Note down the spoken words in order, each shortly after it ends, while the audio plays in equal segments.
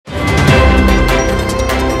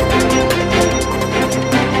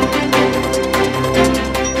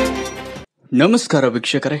ನಮಸ್ಕಾರ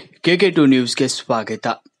ವೀಕ್ಷಕರೇ, KK2 ನ್ಯೂಸ್ಗೆ ಸ್ವಾಗತ.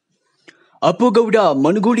 ಅಪ್ಪುಗೌಡ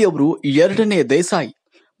ಮನಗೂಳಿ ಅವರು ಎರಡನೇ ದೇಸಾಯಿ,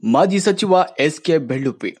 ಮಾಜಿ ಸಚಿವ SK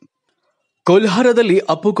ಬೆಳ್ಳುಪ್ಪಿ. ಕೋಲಾರದಲ್ಲಿ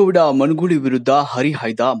ಅಪ್ಪುಗೌಡ ಮನಗೂಳಿ ವಿರುದ್ಧ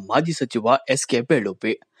ಹರಿಹಾಯ್ದ ಮಾಜಿ ಸಚಿವ SK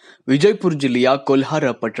ಬೆಳ್ಳುಪ್ಪಿ. ವಿಜಯಪುರ ಜಿಲ್ಲೆಯ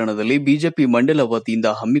ಕೋಲಾರ ಪಟ್ಟಣದಲ್ಲಿ ಬಿಜೆಪಿ ಮಂಡಲ ವತಿಯಿಂದ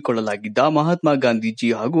ಹಮ್ಮಿಕೊಳ್ಳಲಾಗಿದ್ದ ಮಹಾತ್ಮ ಗಾಂಧೀಜಿ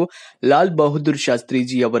ಹಾಗೂ ಲಾಲ್ ಬಹದ್ದೂರ್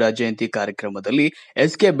ಶಾಸ್ತ್ರೀಜಿ ಅವರ ಜಯಂತಿ ಕಾರ್ಯಕ್ರಮದಲ್ಲಿ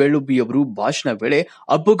SK ಬೆಳ್ಳುಬ್ಬಿಯವರು ಭಾಷಣ ವೇಳೆ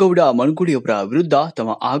ಅಪ್ಪುಗೌಡ ಮನಗೂಳಿ ಅವರ ವಿರುದ್ಧ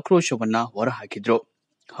ತಮ್ಮ ಆಕ್ರೋಶವನ್ನ ಹೊರಹಾಕಿದ್ರು.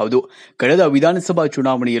 ಹೌದು, ಕಳೆದ ವಿಧಾನಸಭಾ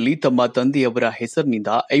ಚುನಾವಣೆಯಲ್ಲಿ ತಮ್ಮ ತಂದೆಯವರ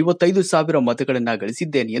ಹೆಸರಿನಿಂದ 55,000 ಮತಗಳನ್ನ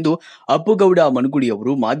ಗಳಿಸಿದ್ದೇನೆ ಎಂದು ಅಪ್ಪುಗೌಡ ಮನಗೂಳಿ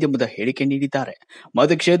ಅವರು ಮಾಧ್ಯಮದ ಹೇಳಿಕೆ ನೀಡಿದ್ದಾರೆ.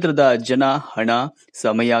 ಮತಕ್ಷೇತ್ರದ ಜನ ಹಣ,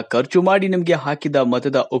 ಸಮಯ ಖರ್ಚು ಮಾಡಿ ನಿಮಗೆ ಹಾಕಿದ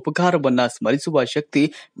ಮತದ ಉಪಕಾರವನ್ನ ಸ್ಮರಿಸುವ ಶಕ್ತಿ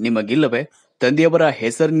ನಿಮಗಿಲ್ಲವೇ? ತಂದೆಯವರ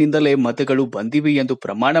ಹೆಸರಿನಿಂದಲೇ ಮತಗಳು ಬಂದಿವೆ ಎಂದು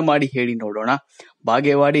ಪ್ರಮಾಣ ಮಾಡಿ ಹೇಳಿ ನೋಡೋಣ.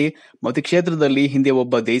 ಬಾಗೇವಾಡಿ ಮತಕ್ಷೇತ್ರದಲ್ಲಿ ಹಿಂದೆ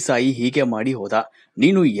ಒಬ್ಬ ದೇಸಾಯಿ ಹೀಗೆ ಮಾಡಿ ಹೋದ,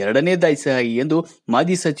 ನೀನು ಎರಡನೇ ದೇಸಾಯಿ ಎಂದು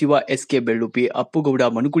ಮಾಜಿ ಸಚಿವ SK ಬೆಳ್ಳುಪ್ಪಿ ಅಪ್ಪುಗೌಡ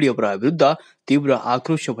ಮನಗೂಳಿ ಅವರ ವಿರುದ್ಧ ತೀವ್ರ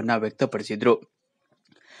ಆಕ್ರೋಶವನ್ನ ವ್ಯಕ್ತಪಡಿಸಿದ್ರು.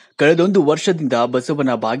 ಕಳೆದೊಂದು ವರ್ಷದಿಂದ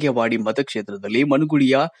ಬಸವನ ಬಾಗೇವಾಡಿ ಮತಕ್ಷೇತ್ರದಲ್ಲಿ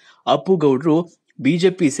ಮನಗೂಳಿಯ ಅಪ್ಪುಗೌಡರು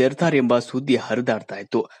ಬಿಜೆಪಿ ಸೇರ್ತಾರೆ ಎಂಬ ಸುದ್ದಿ ಹರಿದಾಡ್ತಾ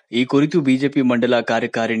ಇತ್ತು. ಈ ಕುರಿತು ಬಿಜೆಪಿ ಮಂಡಲ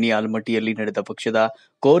ಕಾರ್ಯಕಾರಿಣಿ ಆಲಮಟ್ಟಿಯಲ್ಲಿ ನಡೆದ ಪಕ್ಷದ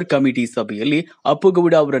ಕೋರ್ ಕಮಿಟಿ ಸಭೆಯಲ್ಲಿ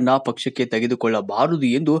ಅಪ್ಪುಗೌಡ ಅವರನ್ನ ಪಕ್ಷಕ್ಕೆ ತೆಗೆದುಕೊಳ್ಳಬಾರದು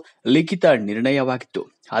ಎಂದು ಲಿಖಿತ ನಿರ್ಣಯವಾಗಿತ್ತು.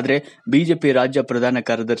 ಆದರೆ ಬಿಜೆಪಿ ರಾಜ್ಯ ಪ್ರಧಾನ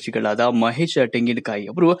ಕಾರ್ಯದರ್ಶಿಗಳಾದ ಮಹೇಶ್ ತೆಂಗಿನಕಾಯಿ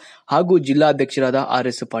ಅವರು ಹಾಗೂ ಜಿಲ್ಲಾಧ್ಯಕ್ಷರಾದ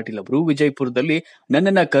RS ಪಾಟೀಲ್ ಅವರು ವಿಜಯಪುರದಲ್ಲಿ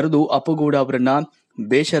ನನ್ನನ್ನ ಕರೆದು ಅಪ್ಪುಗೌಡ ಅವರನ್ನ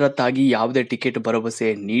ಬೇಷರತ್ತಾಗಿ ಯಾವುದೇ ಟಿಕೆಟ್ ಭರವಸೆ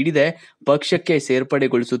ನೀಡಿದೆ ಪಕ್ಷಕ್ಕೆ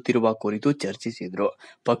ಸೇರ್ಪಡೆಗೊಳಿಸುತ್ತಿರುವ ಕುರಿತು ಚರ್ಚಿಸಿದ್ರು.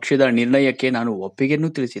 ಪಕ್ಷದ ನಿರ್ಣಯಕ್ಕೆ ನಾನು ಒಪ್ಪಿಗೆಯನ್ನು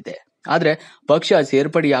ತಿಳಿಸಿದ್ದೆ. ಆದರೆ ಪಕ್ಷ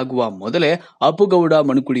ಸೇರ್ಪಡೆಯಾಗುವ ಮೊದಲೇ ಅಪ್ಪುಗೌಡ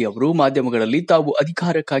ಮನಗೂಳಿ ಅವರು ಮಾಧ್ಯಮಗಳಲ್ಲಿ ತಾವು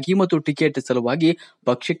ಅಧಿಕಾರಕ್ಕಾಗಿ ಮತ್ತು ಟಿಕೆಟ್ ಸಲುವಾಗಿ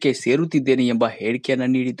ಪಕ್ಷಕ್ಕೆ ಸೇರುತ್ತಿದ್ದೇನೆ ಎಂಬ ಹೇಳಿಕೆಯನ್ನ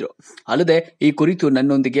ನೀಡಿದ್ರು. ಅಲ್ಲದೆ ಈ ಕುರಿತು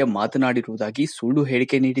ನನ್ನೊಂದಿಗೆ ಮಾತನಾಡಿರುವುದಾಗಿ ಸುಳ್ಳು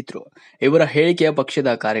ಹೇಳಿಕೆ ನೀಡಿದ್ರು. ಇವರ ಹೇಳಿಕೆ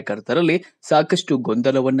ಪಕ್ಷದ ಕಾರ್ಯಕರ್ತರಲ್ಲಿ ಸಾಕಷ್ಟು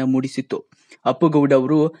ಗೊಂದಲವನ್ನ ಮೂಡಿಸಿತ್ತು. ಅಪ್ಪುಗೌಡ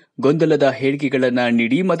ಅವರು ಗೊಂದಲದ ಹೇಳಿಕೆಗಳನ್ನ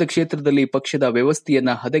ನೀಡಿ ಮತಕ್ಷೇತ್ರದಲ್ಲಿ ಪಕ್ಷದ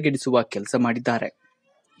ವ್ಯವಸ್ಥೆಯನ್ನ ಹದಗೆಡಿಸುವ ಕೆಲಸ ಮಾಡಿದ್ದಾರೆ.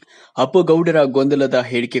 ಅಪ್ಪುಗೌಡರ ಗೊಂದಲದ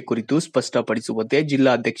ಹೇಳಿಕೆ ಕುರಿತು ಸ್ಪಷ್ಟಪಡಿಸುವಂತೆ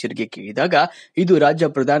ಜಿಲ್ಲಾಧ್ಯಕ್ಷರಿಗೆ ಕೇಳಿದಾಗ ಇದು ರಾಜ್ಯ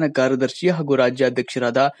ಪ್ರಧಾನ ಕಾರ್ಯದರ್ಶಿ ಹಾಗೂ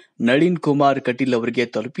ರಾಜ್ಯಾಧ್ಯಕ್ಷರಾದ ನಳಿನ್ ಕುಮಾರ್ ಕಟೀಲ್ ಅವರಿಗೆ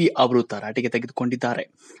ತಲುಪಿ ಅವರು ತರಾಟೆಗೆ ತೆಗೆದುಕೊಂಡಿದ್ದಾರೆ.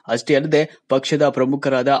 ಅಷ್ಟೇ ಅಲ್ಲದೆ ಪಕ್ಷದ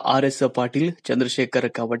ಪ್ರಮುಖರಾದ RS ಪಾಟೀಲ್, ಚಂದ್ರಶೇಖರ್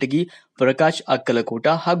ಕವಟಗಿ, ಪ್ರಕಾಶ್ ಅಕ್ಕಲಕೋಟ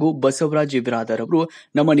ಹಾಗೂ ಬಸವರಾಜ್ ಬಿರಾದರ್ ಅವರು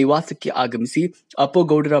ನಮ್ಮ ನಿವಾಸಕ್ಕೆ ಆಗಮಿಸಿ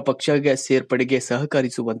ಅಪ್ಪುಗೌಡರ ಪಕ್ಷ ಸೇರ್ಪಡೆಗೆ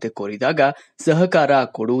ಸಹಕರಿಸುವಂತೆ ಕೋರಿದಾಗ ಸಹಕಾರ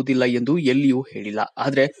ಕೊಡುವುದಿಲ್ಲ ಎಂದು ಎಲ್ಲಿಯೂ ಹೇಳಿಲ್ಲ.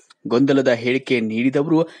 ಆದರೆ ಗೊಂದಲದ ಹೇಳಿಕೆ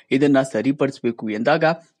ನೀಡಿದವರು ಇದನ್ನ ಸರಿಪಡಿಸಬೇಕು ಎಂದಾಗ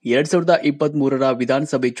 2023ರ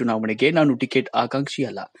ವಿಧಾನಸಭೆ ಚುನಾವಣೆಗೆ ನಾನು ಟಿಕೆಟ್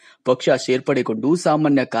ಆಕಾಂಕ್ಷಿಯಲ್ಲ, ಪಕ್ಷ ಸೇರ್ಪಡೆಗೊಂಡು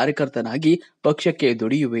ಸಾಮಾನ್ಯ ಕಾರ್ಯಕರ್ತನಾಗಿ ಪಕ್ಷಕ್ಕೆ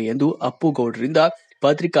ದುಡಿಯುವೆ ಎಂದು ಅಪ್ಪುಗೌಡರಿಂದ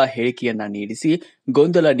ಪತ್ರಿಕಾ ಹೇಳಿಕೆಯನ್ನ ನೀಡಿಸಿ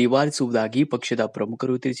ಗೊಂದಲ ನಿವಾರಿಸುವುದಾಗಿ ಪಕ್ಷದ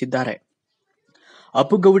ಪ್ರಮುಖರು ತಿಳಿಸಿದ್ದಾರೆ.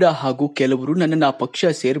 ಅಪ್ಪುಗೌಡ ಹಾಗೂ ಕೆಲವರು ನನ್ನನ್ನ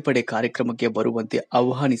ಪಕ್ಷ ಸೇರ್ಪಡೆ ಕಾರ್ಯಕ್ರಮಕ್ಕೆ ಬರುವಂತೆ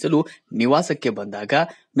ಆಹ್ವಾನಿಸಲು ನಿವಾಸಕ್ಕೆ ಬಂದಾಗ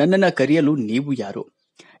ನನ್ನನ್ನ ಕರೆಯಲು ನೀವು ಯಾರು?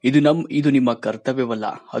 ಇದು ನಿಮ್ಮ ಕರ್ತವ್ಯವಲ್ಲ,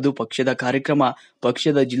 ಅದು ಪಕ್ಷದ ಕಾರ್ಯಕ್ರಮ.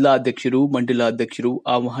 ಪಕ್ಷದ ಜಿಲ್ಲಾಧ್ಯಕ್ಷರು, ಮಂಡಲ ಅಧ್ಯಕ್ಷರು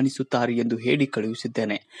ಆಹ್ವಾನಿಸುತ್ತಾರೆ ಎಂದು ಹೇಳಿ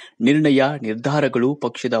ಕಳುಹಿಸಿದ್ದೇನೆ. ನಿರ್ಧಾರಗಳು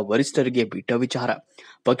ಪಕ್ಷದ ವರಿಷ್ಠರಿಗೆ ಬಿಟ್ಟ ವಿಚಾರ.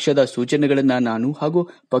 ಪಕ್ಷದ ಸೂಚನೆಗಳನ್ನ ನಾನು ಹಾಗೂ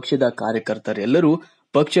ಪಕ್ಷದ ಕಾರ್ಯಕರ್ತರೆಲ್ಲರೂ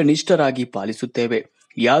ಪಕ್ಷನಿಷ್ಠರಾಗಿ ಪಾಲಿಸುತ್ತೇವೆ.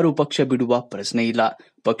 ಯಾರು ಪಕ್ಷ ಬಿಡುವ ಪ್ರಶ್ನೆ ಇಲ್ಲ.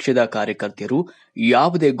 ಪಕ್ಷದ ಕಾರ್ಯಕರ್ತರು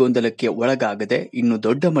ಯಾವುದೇ ಗೊಂದಲಕ್ಕೆ ಒಳಗಾಗದೆ ಇನ್ನು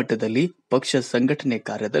ದೊಡ್ಡ ಮಟ್ಟದಲ್ಲಿ ಪಕ್ಷ ಸಂಘಟನೆ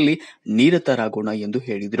ಕಾರ್ಯದಲ್ಲಿ ನಿರತರಾಗೋಣ ಎಂದು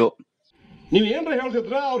ಹೇಳಿದರು. ನೀವು ಏನಾರ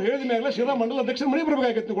ಹೇಳ್ತಿದ್ರ ಅವ್ರು ಹೇಳಿದ ಮೇಲೆ ಶಿರಾ ಮಂಡಲ ಅಧ್ಯಕ್ಷರ ಮನೆ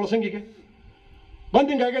ಬರ್ಬೇಕಾಗೈತಿ. ಗೊಳಸಂಗಿಗೆ ಬಂದು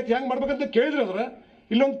ಹಿಂಗಾಗೈತಿ, ಹೆಂಗೆ ಮಾಡ್ಬೇಕಂತ ಕೇಳಿದ್ರೆ ಅಂದ್ರೆ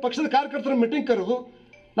ಇಲ್ಲೊಂದು ಪಕ್ಷದ ಕಾರ್ಯಕರ್ತರ ಮೀಟಿಂಗ್ ಕರೆದು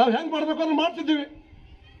ನಾವು ಹೆಂಗೆ ಮಾಡ್ಬೇಕು ಅಂದ್ರೆ ಮಾಡ್ತಿದ್ದೀವಿ,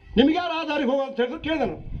 ನಿಮ್ಗೆ ಯಾರು ಆ ದಾರಿಗೆ ಹೋಗೋ ಅಂತ ಹೇಳಿದ್ರು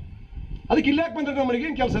ಕೇಳಿದನು. ಅದಕ್ಕೆ ಇಲ್ಲಿ ಯಾಕೆ ಬಂದ್ರೆ ನಮ್ಮ ಮನೆಗೆ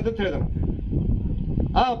ಏನು ಕೆಲಸ ಅಂತ ಹೇಳಿದನು.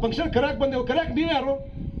 ಆ ಫಂಕ್ಷನ್ ಕರೆಯಕ್ಕೆ ಬಂದೆವು. ಕರೆಯಕ್ಕೆ ನೀವು ಯಾರು?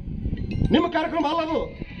 ನಿಮ್ಮ ಕಾರ್ಯಕ್ರಮ ಅಲ್ಲ ಅದು,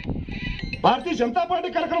 ಭಾರತೀಯ ಜನತಾ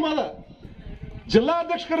ಪಾರ್ಟಿ ಕಾರ್ಯಕ್ರಮ ಅದ.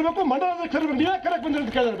 ಜಿಲ್ಲಾಧ್ಯಕ್ಷ ಕರಬೇಕು, ಮಂಡಲ ಅಧ್ಯಕ್ಷ ಕರಬೇಕು, ನೀವೇ ಕರೆಯಕ್ಕೆ ಬಂದ್ರಿ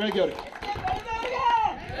ಅಂತ ಕೇಳಿದಾರೆ ಬೆಳಗ್ಗೆ ಅವ್ರಿಗೆ.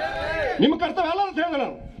 ನಿಮ್ಮ ಕರ್ತವ್ಯ ಅಲ್ಲ ಅಂತ ಹೇಳಿದೆ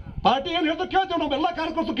ನಾನು. ಪಾರ್ಟಿ ಏನು ಹೇಳ್ತಾ ಕೇಳ್ತೇವೆ, ನಾವೆಲ್ಲ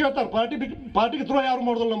ಕಾರ್ಯಕರ್ತರು ಕೇಳ್ತಾರೆ. ಪಾರ್ಟಿಗೆ ದ್ರೋಹ ಯಾರು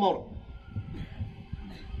ಮಾಡೋದಿಲ್ಲ ನಮ್ಮವರು.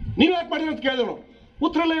 ನೀವು ಯಾಕೆ ಮಾಡಿದ್ರಿ ಅಂತ ಕೇಳಿದೆವು ನಾವು.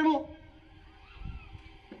 ಉತ್ತರ ಇಲ್ಲ ಏನು.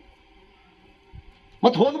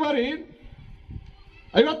 ಮತ್ತೆ ಹೋದ ಬಾರಿ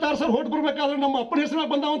 56,000 ಹೋಟ್ ಬರ್ಬೇಕಾದ್ರೆ ನಮ್ಮ ಅಪ್ಪನ ಹೆಸರಾಗ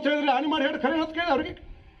ಬಂದಾವ ಅಂತ ಹೇಳಿದ್ರೆ ಆಣಿ ಮಾಡಿ ಹೇಳಿ ಖರೆ ಅಂತ ಕೇಳಿದೆ ಅವ್ರಿಗೆ.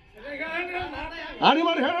 ಆಣಿ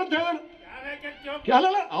ಮಾಡಿ ಹೇಳಿ ಅಂತ ಹೇಳಿದ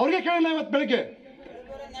ಅಲ್ಲಲ್ಲ, ಅವ್ರಿಗೆ ಕೇಳಿಲ್ಲ. ಇವತ್ತು ಬೆಳಿಗ್ಗೆ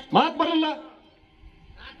ಮಾತು ಬರಲಿಲ್ಲ.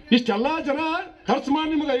 ಇಷ್ಟೆಲ್ಲ ಜನ ಖರ್ಚು ಮಾಡಿ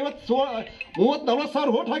ನಿಮಗೆ 30-40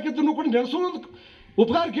 ಹೋಟ್ ಹಾಕಿದ್ದನ್ನು ಕೂಡ ನೆನೆಸೋದು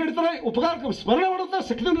ಉಪಕಾರ ಕೇಳ್ತಾರೆ. ಉಪಕಾರ ಸ್ಮರಣೆ ಮಾಡುತ್ತೆ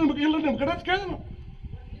ಸಿಕ್ಕಿದ್ರು ನಿಮ್ಗೆ ಇಲ್ಲ ನಿಮ್ಮ ಕಡೆ ಕೇಳಿದ್ರು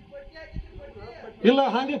ಇಲ್ಲ,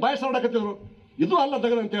 ಹಾಗೆ ಬಾಯಿ ಸಾಡಾಕತ್ತಿದ್ರು. ಇದು ಅಲ್ಲ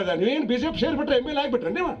ತಗದ ಅಂತ ಹೇಳಿದೆ. ನೀವೇನು BJP ಸೇರಿಬಿಟ್ರೆ ML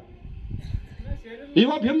ಆಗಿಬಿಟ್ರೆ ನೀವು.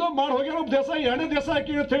 ಇವಾಗ ಹಿಂದೆ ಮಾಡಿ ಹೋಗ್ಯಾರ ಒಬ್ಬ ದೇಸಾಯಿ, ಎರಡನೇ ದೇಸಾಯಿ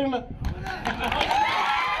ಹಾಕಿ ಅಂತ ಹೇಳಿ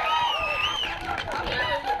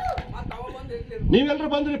ನೀವೆಲ್ಲರೂ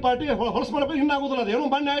ಬಂದ್ರಿ ಪಾರ್ಟಿ ಹೊಲಸು ಮಾಡಬೇಕು. ಇನ್ನಾಗೋದಿಲ್ಲ, ಅದೇನೋ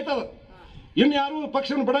ಬನ್ನಿ ಆಯ್ತದ. ಇನ್ನು ಯಾರು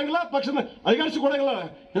ಪಕ್ಷನ ಬಿಡಂಗಿಲ್ಲ, ಪಕ್ಷನ ಅಧಿಕಾರಿಸಿ ಕೊಡಂಗಿಲ್ಲ.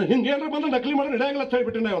 ಹಿಂಗೆ ಏನಾರ ಬಂದ್ರೆ ನಕಲಿ ಮಾಡಿ ನಡೆಯಂಗಿಲ್ಲ ಅಂತ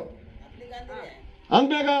ಹೇಳ್ಬಿಟ್ಟು ನಾವು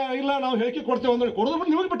ಅಂದ್ಮ್ಯಾಗ ಇಲ್ಲ ನಾವು ಹೇಳಿಕೆ ಕೊಡ್ತೇವೆ ಅಂದ್ರೆ ಕೊಡೋದು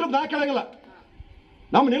ಬಿಟ್ಟು ನಿಮಗೆ ಬಿಟ್ಟದ್ದು ನಾ ಕೇಳಂಗಿಲ್ಲ.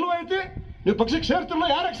 ನಮ್ಮ ನಿಲುವು ಐತಿ, ನೀವು ಪಕ್ಷಕ್ಕೆ ಸೇರ್ತಿರಲ್ಲ,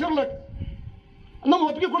 ಯಾರಿಗೆ ಸೇರಲ್ಲ, ನಮ್ಮ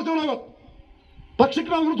ಒಪ್ಪಿಗೆ ಕೊಡ್ತೇವೆ ನಾವು.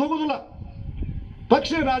 ಪಕ್ಷಕ್ಕೆ ನಾವು ವಿರುದ್ಧ ಹೋಗೋದಿಲ್ಲ. ಪಕ್ಷ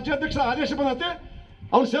ರಾಜ್ಯಾಧ್ಯಕ್ಷ ಆದೇಶ ಬಂದೈತೆ,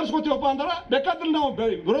 ಅವ್ನು ಸೇರಿಸ್ಕೊತೀವಪ್ಪ ಅಂದ್ರೆ ಬೇಕಾದ್ರೆ ನಾವು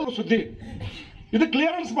ವಿರೋಧ ಸುದ್ದಿ. ಇದು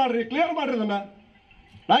ಕ್ಲಿಯರೆನ್ಸ್ ಮಾಡ್ರಿ, ಕ್ಲಿಯರ್ ಮಾಡ್ರಿ ಅದನ್ನು.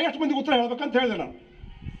 ನಾ ಎಷ್ಟು ಮಂದಿಗೆ ಉತ್ತರ ಹೇಳ್ಬೇಕಂತ ಹೇಳಿದೆ. ನಾನು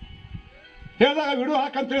ಹೇಳಿದಾಗ ವಿಡಿಯೋ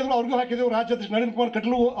ಹಾಕಂತ ಹೇಳಿದ್ರು, ಅವ್ರಿಗೂ ಹಾಕಿದೆವು. ರಾಜ್ಯಾಧ್ಯಕ್ಷ ನಳಿನ್ ಕುಮಾರ್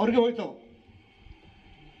ಕಟೀಲ್ ಅವ್ರಿಗೆ ಹೋಯ್ತವು.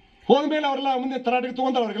 ಹೋದ್ಮೇಲೆ ಅವರೆಲ್ಲ ಮುಂದೆ ತರಾಟಿಗೆ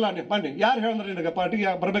ತೊಗೊಂಡ್ರೆ ಅವ್ರಿಗೆಲ್ಲ ಬನ್ನಿ ಯಾರು ಹೇಳಿದ್ರೆ ನಿನಗೆ ಪಾರ್ಟಿಗೆ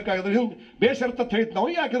ಬರಬೇಕಾಗಿದ್ರೆ ಹಿಂಗೆ ಬೇಸರತ್ತ ಹೇಳಿದ್ ನಾವು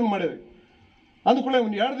ಯಾಕೆ ಇದನ್ನು ಮಾಡಿದ್ವಿ ಅಂದ್ಕೊಳ್ಳೆ.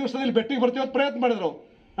 ಒಂದು 2 ದಿವಸದಲ್ಲಿ ಬೆಟ್ಟಿಗೆ ಬರ್ತೀವಿ ಅಂತ ಪ್ರಯತ್ನ ಮಾಡಿದ್ರು.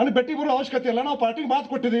 ನನಗೆ ಬೆಟ್ಟಿಗೆ ಬರೋ ಅವಶ್ಯಕತೆ ಇಲ್ಲ, ನಾವು ಪಾರ್ಟಿಗೆ ಮಾತು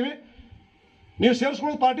ಕೊಟ್ಟಿದ್ದೀವಿ, ನೀವು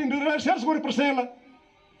ಸೇರಿಸ್ಕೊಳ್ಳೋದು ಪಾರ್ಟಿ ಸೇರಿಸ್ಕೊಳ್ಳಿ, ಪ್ರಶ್ನೆ ಇಲ್ಲ.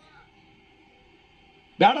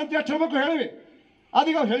 ಬೇಡ ಅಂತ ಎಷ್ಟು ಹೇಳ್ಬೇಕು ಹೇಳಿವಿ.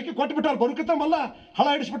 ಅದೀಗ ಅವ್ರು ಹೇಳಿಕೆ ಕೊಟ್ಬಿಟ್ಟಾರೆ, ಬರುಕಿತ್ತ ಮಲ್ಲ ಹಳ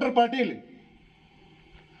ಹಿಡಿಸ್ಬಿಟ್ರೆ ಪಾರ್ಟಿಯಲ್ಲಿ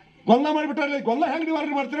ಗೊಂದಲ ಮಾಡಿಬಿಟ್ಟಾರೆ. ಗೊಂದಲ ಹೆಂಗೆ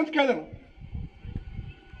ನಿವಾರಣೆ ಮಾಡ್ತೀರಿ ಅಂತ ಕೇಳಿದೆ.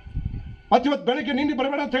 ಮತ್ತು ಇವತ್ತು ಬೆಳಗ್ಗೆ ನಿನ್ನೆ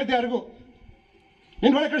ಬರಬೇಡ ಅಂತ ಹೇಳ್ತೀವಿ ಯಾರಿಗೂ,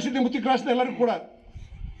 ನಿನ್ನ ಒಳಗೆ ಕಳಿಸಿದ್ದೆ ಮುತ್ತಿ ಕ್ರಾಸ್ನ ಎಲ್ಲರಿಗೂ ಕೂಡ.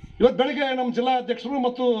 ಇವತ್ತು ಬೆಳಗ್ಗೆ ನಮ್ಮ ಜಿಲ್ಲಾ ಅಧ್ಯಕ್ಷರು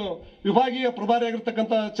ಮತ್ತು ವಿಭಾಗೀಯ ಪ್ರಭಾರಿ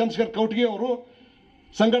ಆಗಿರ್ತಕ್ಕಂಥ ಚಂದ್ರಶೇಖರ್ ಕೌಟ್ಗಿ ಅವರು,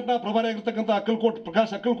 ಸಂಘಟನಾ ಪ್ರಭಾರಿ ಆಗಿರ್ತಕ್ಕಂಥ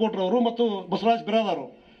ಪ್ರಕಾಶ್ ಅಕ್ಕಲ್ಕೋಟ್ರವರು ಮತ್ತು ಬಸವರಾಜ್ ಬಿರಾದಾರು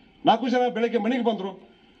 4 ಜನ ಬೆಳಗ್ಗೆ ಮನೆಗೆ ಬಂದರು.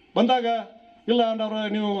 ಬಂದಾಗ ಇಲ್ಲ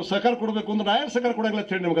ನೀವು ಸಹಕಾರ ಕೊಡಬೇಕು ಅಂದ್ರೆ ನಾ ಏನು ಸಹಕಾರ ಕೊಡಂಗಿಲ್ಲ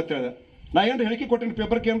ಅಂತ ಹೇಳಿ ನಿಮ್ಗೆ ಅಂತ ಹೇಳಿದೆ. ನಾ ಏನು ಹೇಳಿಕೆ ಕೊಟ್ಟಿನಿ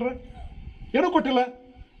ಪೇಪರ್ಗೆ ಏನ್ರ ಏನೂ ಕೊಟ್ಟಿಲ್ಲ.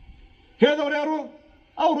 ಹೇಳಿದವ್ರು ಯಾರು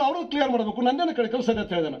ಅವರು ಕ್ಲಿಯರ್ ಮಾಡಬೇಕು, ನನ್ನೇನು ಕೆಲಸ ಇದೆ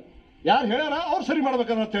ಅಂತ ಹೇಳಿದಾನೆ. ಯಾರು ಹೇಳ್ಯಾರ ಅವ್ರು ಸರಿ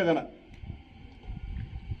ಮಾಡ್ಬೇಕಂತ ಅಂತ ಹೇಳಿದಾನೆ.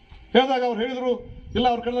 ಹೇಳಿದಾಗ ಅವ್ರು ಹೇಳಿದರು ಇಲ್ಲ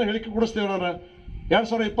ಅವ್ರ ಕಡೆ ಹೇಳಿಕೆ ಕೊಡಿಸ್ತೇವೆ. ನಾನು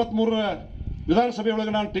 2023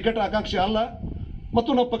 ವಿಧಾನಸಭೆಯೊಳಗೆ ನಾನು ಟಿಕೆಟ್ ಆಕಾಂಕ್ಷಿ ಅಲ್ಲ ಮತ್ತು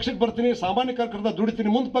ನಾವು ಪಕ್ಷಕ್ಕೆ ಬರ್ತೀನಿ, ಸಾಮಾನ್ಯ ಕಾರ್ಯಕರ್ತ ದುಡಿತೀನಿ,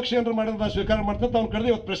 ಮುಂದೆ ಪಕ್ಷ ಏನಾರು ಮಾಡಿದ್ರೆ ನಾನು ಸ್ವೀಕಾರ ಮಾಡ್ತೀನಿ ಅಂತ ಅವ್ನು ಕರೆದು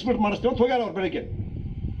ಇವತ್ತು ಪ್ರೆಸ್ ಮೀಟ್ ಮಾಡಿಸ್ತೇವೆ ಅಂತ ಹೋಗ್ಯಾರ ಅವ್ರು ಬೆಳಿಗ್ಗೆ.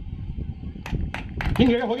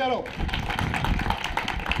 ಹಿಂಗೆ ಹೋಗ್ಯಾರ ಅವ್ರು.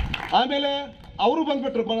 ಆಮೇಲೆ ಅವರು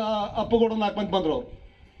ಬಂದ್ಬಿಟ್ರು, ಅಪ್ಪಗೌಡ 4 ಮಂದಿ ಬಂದರು. ಅವ್ರು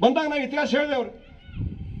ಬಂದಾಗ ನಾನು ಇತಿಹಾಸ ಹೇಳಿದೆ ಅವ್ರು,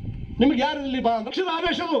 ನಿಮ್ಗೆ ಯಾರು ಇಲ್ಲಿ ಬಾ ಅಂದ್ರೆ ಪಕ್ಷದ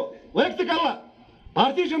ಆದೇಶದು ವೈಯಕ್ತಿಕ ಅಲ್ಲ,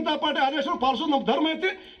 ಭಾರತೀಯ ಜನತಾ ಪಾರ್ಟಿ ಆದೇಶ ಪಾಲಿಸೋದು ನಮ್ಮ ಧರ್ಮ ಐತಿ,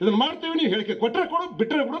 ಇದನ್ನು ಮಾಡ್ತೇವೆ. ನೀವು ಹೇಳಿಕೆ ಕೊಟ್ಟರೆ ಕೊಡು,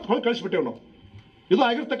 ಬಿಟ್ಟರೆ ಕೊಡು, ಹೊಳೆ ಕಳಿಸ್ಬಿಟ್ಟೇವೆ ನಾವು. ಇದು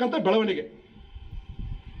ಆಗಿರ್ತಕ್ಕಂಥ ಬೆಳವಣಿಗೆ.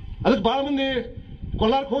 ಅದಕ್ಕೆ ಭಾಳ ಮಂದಿ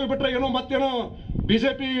ಕೊಲ್ಲಾರಕ್ಕೆ ಹೋಗಿಬಿಟ್ರೆ ಏನೋ ಮತ್ತೇನೋ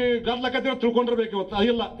BJP ಗದ್ಲಕತ್ತೆ ತಿಳ್ಕೊಂಡಿರ್ಬೇಕು. ಇವತ್ತು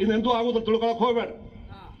ಇಲ್ಲ, ಇನ್ನೆಂದೂ ಆಗೋದು ತಿಳ್ಕೊಳಕ್ಕೆ ಹೋಗ್ಬೇಡ.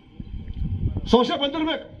 ಸಂಶಯ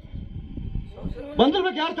ಬಂದಿರ್ಬೇಕು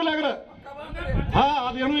ಯಾರ ತಲೆ ಆಗ್ರ.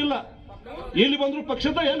 ಅದೇನೂ ಇಲ್ಲ. ಇಲ್ಲಿ ಬಂದ್ರು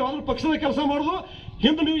ಪಕ್ಷದ, ಎಲ್ಲಿ ಹೋದ್ರು ಪಕ್ಷದ ಕೆಲಸ ಮಾಡೋದು.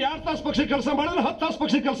 ಹಿಂದೆ ನೀವು 2 ತಾಸು ಪಕ್ಷದ ಕೆಲಸ ಮಾಡಿದ್ರೆ 10 ತಾಸು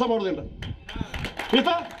ಪಕ್ಷದ ಕೆಲಸ ಮಾಡೋದಿಲ್ಲ.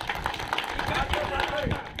 ಆಯ್ತಾ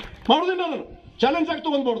ಮಾಡೋದಿಲ್ಲ, ಅದನ್ನು ಚಾಲೆಂಜ್ ಆಗಿ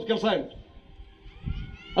ತೊಗೊಂಡ್ಬಾರ್ದು ಕೆಲಸ. ಏನು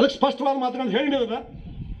ಅದಕ್ಕೆ ಸ್ಪಷ್ಟವಾದ ಮಾತುಗಳನ್ನು ಹೇಳಿದ.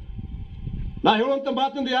 ನಾ ಹೇಳುವಂಥ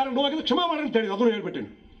ಮಾತಿನಿಂದ ಯಾರು ನೋವಾಗಿದ್ರೆ ಕ್ಷಮಾ ಮಾಡಿ ಅಂತ ಹೇಳಿದ, ಅದನ್ನು ಹೇಳ್ಬಿಟ್ಟೀನಿ.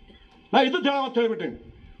 ನಾ ಇದ್ದದ್ದು ಹೇಳ ಅಂತ ಹೇಳ್ಬಿಟ್ಟೀನಿ.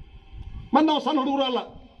 ಮತ್ತು ನಾವು ಸಣ್ಣ ಹುಡುಗರು ಅಲ್ಲ.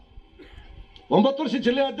 9 ವರ್ಷ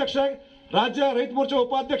ಜಿಲ್ಲೆ ಅಧ್ಯಕ್ಷ ಆಗಿ, ರಾಜ್ಯ ರೈತ ಮೋರ್ಚಾ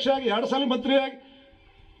ಉಪಾಧ್ಯಕ್ಷ ಆಗಿ, 2 ಸಾಲ ಮಂತ್ರಿಯಾಗಿ,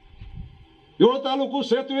 7 ತಾಲೂಕು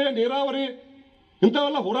ಸೇತುವೆ, ನೀರಾವರಿ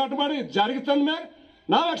ಇಂಥವೆಲ್ಲ ಹೋರಾಟ ಮಾಡಿ ಜಾರಿಗೆ ತಂದ ಮೇಲೆ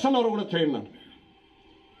ನಾವ್ಯಾಕೆ ಸಣ್ಣವ್ರು ಅಂತ ಹೇಳಿ ನಾನು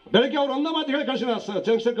ಬೆಳಗ್ಗೆ ಅವ್ರು ಒಂದ ಮಾತು ಹೇಳಿ ಕಳಿಸಿದ.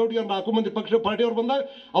 ಚಂದ್ರಶೇಖರ್ ಕೌಟ್ಗಿ 4 ಮಂದಿ ಪಕ್ಷ ಪಾರ್ಟಿಯವ್ರು ಬಂದಾಗ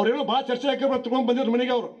ಅವ್ರೇನೋ ಭಾಳ ಚರ್ಚೆ ಹಾಕಿರೋ ತಗೊಂಡು ಬಂದಿದ್ರು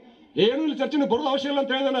ಮನೆಗೆ. ಅವರು ಏನೂ ಇಲ್ಲಿ ಚರ್ಚೆ ಬರೋದು ಅವಶ್ಯ ಇಲ್ಲ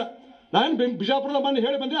ಅಂತ ಹೇಳಿದಾನೆ. ನಾನು ಬಿಜಾಪುರದ ಬಂದು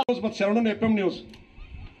ಹೇಳಿ ಬಂದೆ. ಮತ್ತು ಎರಡನ FM ನ್ಯೂಸ್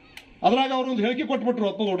ಅದ್ರಾಗ ಅವರು ಒಂದು ಹೇಳಿಕೆ ಕೊಟ್ಬಿಟ್ರು.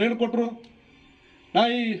 ಅಪ್ಪಗೌಡ್ರು ಏನು ಕೊಟ್ಟರು, ನಾ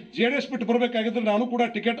ಈ JDS ಬಿಟ್ಟು ಬರಬೇಕಾಗಿದ್ರೆ ನಾನು ಕೂಡ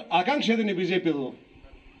ಟಿಕೆಟ್ ಆಕಾಂಕ್ಷೆ ಇದ್ದೀನಿ BJPದು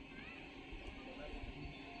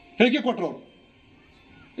ಹೇಳಿಕೆ ಕೊಟ್ಟರು. ಅವರು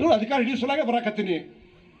ಇವರು ಅಧಿಕಾರ ಹಿಡಿಸಲಾಗೆ ಬರಾಕತ್ತೀನಿ.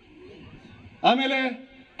 ಆಮೇಲೆ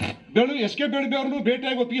SK ಬೇಳುಬಿ ಅವ್ರನ್ನು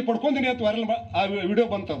ಭೇಟಿಯಾಗಿ ಒಪ್ಪಿಗೆ ಪಡ್ಕೊಂಡಿನಿ ಅಂತ ವೈರಲ್ ಆ ವಿಡಿಯೋ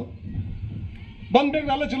ಬಂತದು. ಬಂದ್ಬೇಕು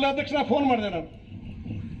ಎಲ್ಲ ಜಿಲ್ಲಾಧ್ಯಕ್ಷನ ಫೋನ್ ಮಾಡಿದೆ ನಾನು.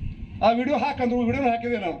 ಆ ವಿಡಿಯೋ ಹಾಕಂದ್ರು, ವಿಡಿಯೋನ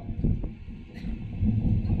ಹಾಕಿದೆ ನಾನು.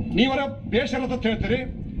 ನೀವರ ಬೇಸರದ ಅಂತ ಹೇಳ್ತೀರಿ,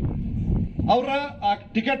 ಅವರ ಆ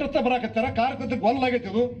ಟಿಕೆಟ್ ಅಂತ ಬರಾಕತ್ತಾರ, ಕಾರ್ಯಕರ್ತ ಗೊಂದಲಾಗೈತಿ.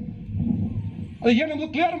 ಅದು ಏನಂದು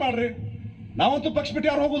ಕ್ಲಿಯರ್ ಮಾಡ್ರಿ. ನಾವಂತೂ ಪಕ್ಷ ಬಿಟ್ಟು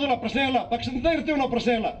ಯಾರು ಹೋಗೋದಿಲ್ಲ, ಪ್ರಶ್ನೆ ಇಲ್ಲ. ಪಕ್ಷದಿಂದ ಇರ್ತೀವಿ ನಾವು,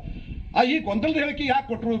 ಪ್ರಶ್ನೆ ಇಲ್ಲ. ಈ ಗೊಂದಲದ ಹೇಳಿಕೆ ಯಾಕೆ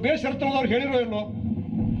ಕೊಟ್ಟರು, ಬೇಸರತನದ ಅವ್ರು ಹೇಳಿರೋ ಇಲ್ಲೋ,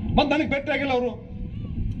 ಮತ್ತು ನನಗೆ ಭೇಟಿಯಾಗಿಲ್ಲ ಅವರು.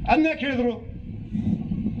 ಅನ್ಯಾಕೆ ಹೇಳಿದರು.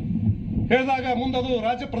 ಹೇಳಿದಾಗ ಮುಂದದು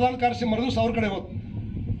ರಾಜ್ಯ ಪ್ರಧಾನ ಕಾರ್ಯದರ್ಶಿ ಮರದಿವ್ಸ ಅವ್ರ ಕಡೆ ಹೋದ್ರು.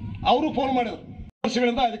 ಅವರು ಫೋನ್ ಮಾಡಿದ್ರು.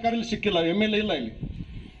 ವರ್ಷಗಳಿಂದ ಅಧಿಕಾರಿಯಲ್ಲಿ ಸಿಕ್ಕಿಲ್ಲ, MLA ಇಲ್ಲ ಇಲ್ಲಿ.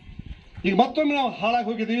 ಈಗ ಮತ್ತೊಮ್ಮೆ ನಾವು ಹಾಳಾಗಿ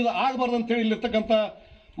ಹೋಗಿದ್ದೀವಿ. ಇದು ಆಗಬಾರ್ದು ಅಂತೇಳಿ ಇಲ್ಲಿರ್ತಕ್ಕಂಥ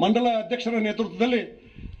ಮಂಡಲ ಅಧ್ಯಕ್ಷರ ನೇತೃತ್ವದಲ್ಲಿ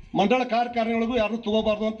ಮಂಡಳ ಕಾರ್ಯಕಾರಿಣಿಯೊಳಗೂ ಯಾರೂ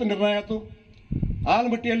ತಗೋಬಾರ್ದು ಅಂತ ನಿರ್ಣಯ ಆಯಿತು.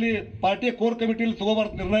 ಆಲಮಟ್ಟಿಯಲ್ಲಿ ಪಾರ್ಟಿಯ ಕೋರ್ ಕಮಿಟಿಯಲ್ಲಿ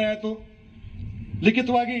ತಗೋಬಾರ್ದು ನಿರ್ಣಯ ಆಯಿತು.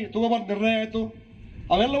 ಲಿಖಿತವಾಗಿ ತಗೋಬಾರ್ದು ನಿರ್ಣಯ ಆಯಿತು.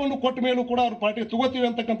 ಅವೆಲ್ಲವನ್ನು ಕೊಟ್ಟ ಮೇಲೂ ಕೂಡ ಅವ್ರ ಪಾರ್ಟಿಗೆ ತಗೋತೀವಿ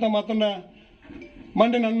ಅಂತಕ್ಕಂಥ ಮಾತನ್ನು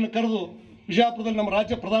ಮಂಡೆ ನನ್ನನ್ನು ಕರೆದು ವಿಜಯಪುರದಲ್ಲಿ ನಮ್ಮ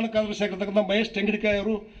ರಾಜ್ಯ ಪ್ರಧಾನ ಕಾರ್ಯದರ್ಶಿ ಆಗಿರ್ತಕ್ಕಂಥ ಮಹೇಶ್ ಟೆಂಗಡಿಕಾಯಿ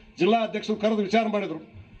ಅವರು ಜಿಲ್ಲಾ ಅಧ್ಯಕ್ಷರು ಕರೆದು ವಿಚಾರ ಮಾಡಿದರು.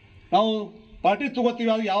 ನಾವು ಪಾರ್ಟಿ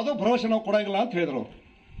ತಗೋತೀವಿ, ಅದು ಯಾವುದೋ ಭರವಸೆ ನಾವು ಕೊಡೋಂಗಿಲ್ಲ ಅಂತ ಹೇಳಿದ್ರು. ಅವರು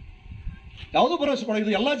ಯಾವುದೋ ಭರವಸೆ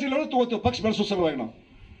ಕೊಡೋದು, ಎಲ್ಲ ಜಿಲ್ಲೆಗಳು ತಗೋತೀವಿ ಪಕ್ಷ ಬೆಳೆಸೋ ಸಲುವಾಗಿ, ನಾವು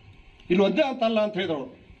ಇಲ್ಲಿ ಒಂದೇ ಅಂತಲ್ಲ ಅಂತ ಹೇಳಿದ್ರು. ಅವರು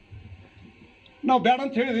ನಾವು ಬೇಡ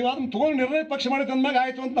ಅಂತ ಹೇಳಿದ್ವಿ. ಅದನ್ನು ತಗೊಂಡು ನಿರ್ಣಯ ಪಕ್ಷ ಮಾಡಿದ ಅಂದಾಗ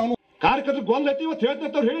ಆಯಿತು ಅಂತ ನಾವು ಕಾರ್ಯಕರ್ತರು ಗೊಂದಲ ಐತಿ. ಇವತ್ತು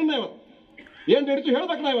ಹೇಳ್ತಂತವ್ರು ಹೇಳಿನ ಇವತ್ತು ಏನು ನಡೀತು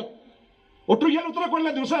ಹೇಳ್ಬೇಕು. ನಾ ಇವತ್ತು ಒಟ್ಟರಿಗೆ ಏನು ಉತ್ತರ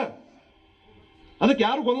ಕೊಡಲಿಲ್ಲ ದಿವಸ. ಅದಕ್ಕೆ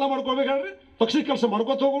ಯಾರು ಗೊಂದಲ ಮಾಡ್ಕೋಬೇಕಾದ್ರೆ ಪಕ್ಷದ ಕೆಲಸ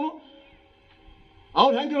ಮಾಡ್ಕೋತ ಹೋಗೋಣ.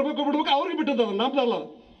 ಅವ್ರು ಹೆಂಗೆ ಇರಬೇಕು ಬಿಡ್ಬೇಕು ಅವ್ರಿಗೆ ಬಿಟ್ಟದ್ದು, ಅದು ನಮ್ದಲ್ಲ,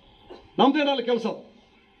 ನಮ್ದೇನಲ್ಲ ಕೆಲಸ.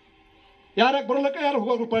 ಯಾರ್ಯಾಕೆ ಬರಲಕ್ಕ ಯಾರು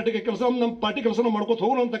ಹೋಗೋರು ಪಾರ್ಟಿಗೆ ಕೆಲಸ, ನಮ್ಮ ಪಾರ್ಟಿ ಕೆಲಸನ ಮಾಡ್ಕೋತ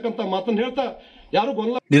ಹೋಗೋಣ ಅಂತಕ್ಕಂಥ ಮಾತನ್ನು ಹೇಳ್ತಾ ಯಾರು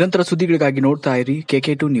ಗೊಂದಲ. ನಿರಂತರ ಸುದ್ದಿಗಳಿಗಾಗಿ ನೋಡ್ತಾ ಇರಿ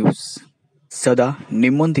KK2 ನ್ಯೂಸ್, ಸದಾ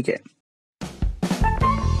ನಿಮ್ಮೊಂದಿಗೆ.